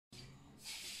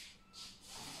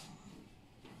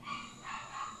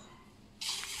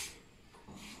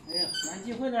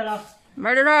回来了。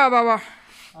买点啥，爸爸？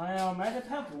哎呀，买的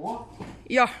排骨。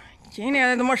呀，今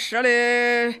天怎么舍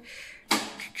得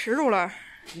吃肉了？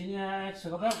今天吃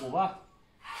个排骨吧。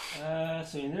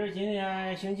孙女今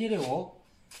天星期六，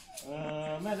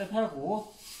买的排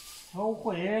骨，我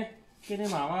会给你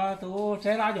妈妈都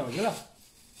摘辣椒去了。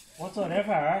我做点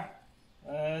饭，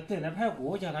炖点排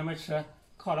骨，叫他们吃，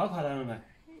犒劳他们呗。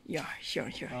呀，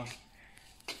行行。啊，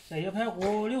这些排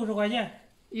骨60块钱。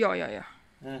呀。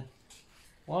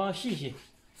我洗洗。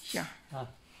行。啊。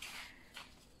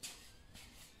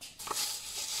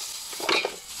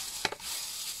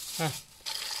看。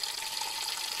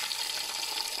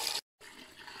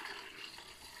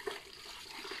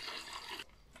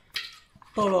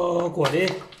倒了锅里，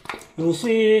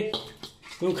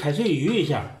用开水浴一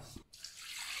下。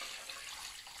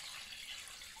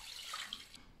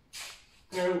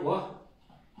盖上锅。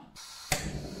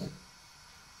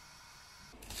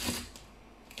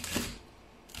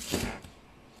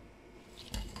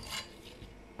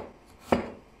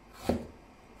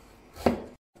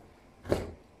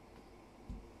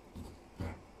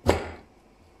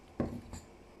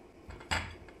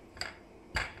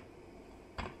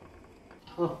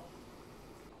好，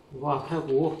我把排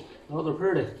骨捞到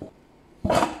盆里，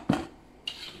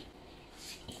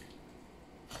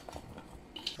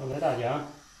放点大姜，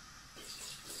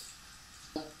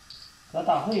搁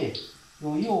大烩，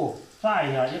用油炸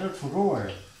一下，给它出口味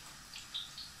儿。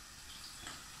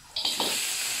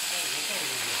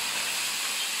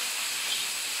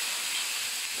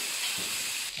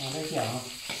放点姜，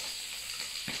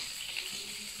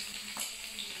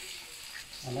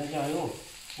放点酱油。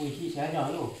味极鲜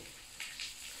酱油，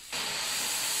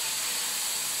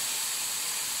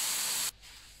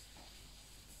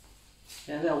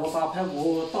现在我把排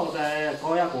骨倒在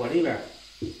高压锅里边，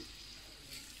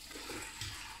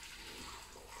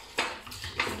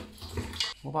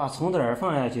我把葱段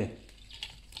放下去，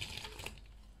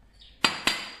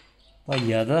把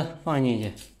叶子放进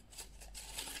去，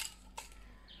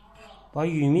把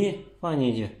玉米放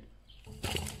进去。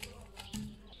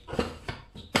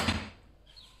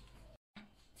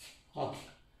好，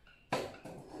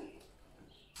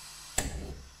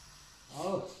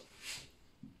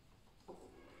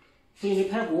炖的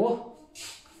排骨，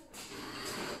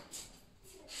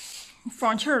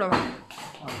放气儿了吧？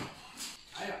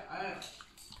哎呀，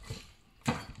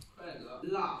快乐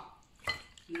辣。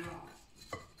你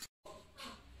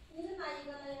拿一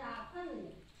个那啥盘子。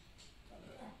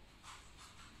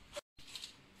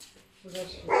不该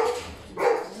吃。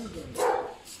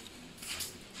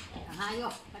哎呦，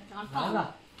快长来胖了。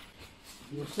了，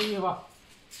有食欲吧？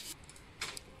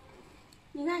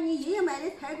你看你爷爷买的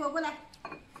排骨，过来，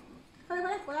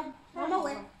过来，妈妈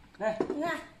喂。来，你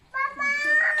看，爸爸，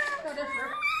倒点水。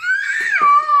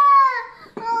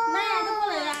来呀，都过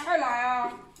来呀。还辣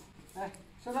呀？来，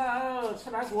吃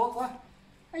排骨，快！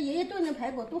那爷爷炖的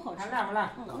排骨多好吃。看烂不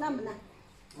烂？烂不烂？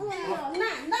烂，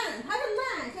他是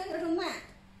烂，小小是烂。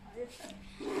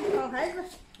好孩子。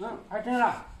还真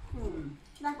了。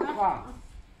来，过来。哇。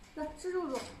来吃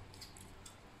肉。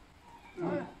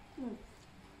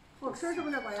好吃是不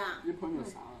是果然？一碰就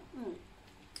散了。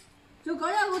就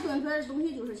高压锅炖出来的东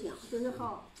西就是香，就是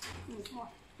好。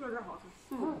好，这是好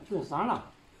吃。炖散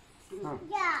了。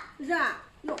热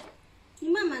哟，你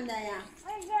慢慢的呀。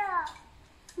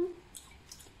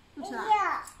不吃啊？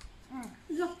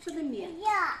热，吃的米。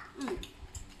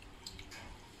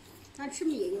咱吃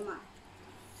米的嘛。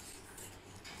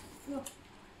哟，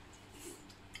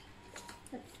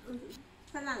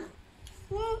太烂了。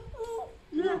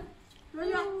热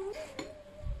热。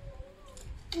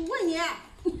我问你，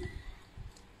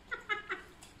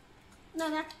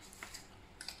奶，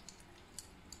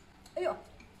哎呦，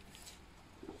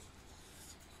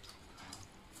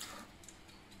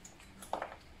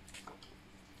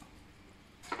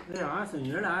这让俺孙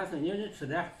女了，俺孙女你吃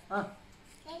点啊。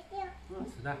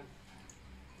吃点。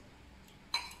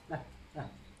来，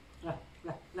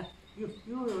呦，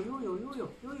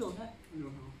来。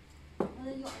我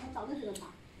早就知道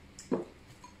它，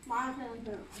马上才能吃。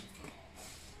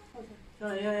行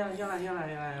了，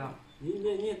你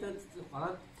这把它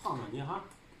烫上去哈。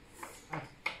哎，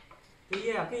给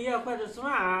爷爷快点吃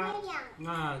饭啊！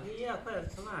给爷爷快点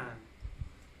吃饭。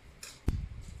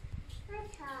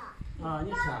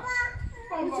你吃。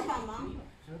你吃棒棒。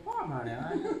吃棒棒的，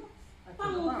棒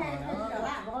棒太热了。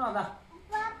吃个棒子。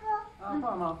棒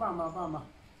棒。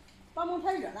棒棒太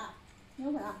热了，你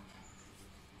快啊。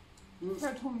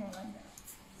太聪明了你。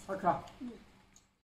好吃。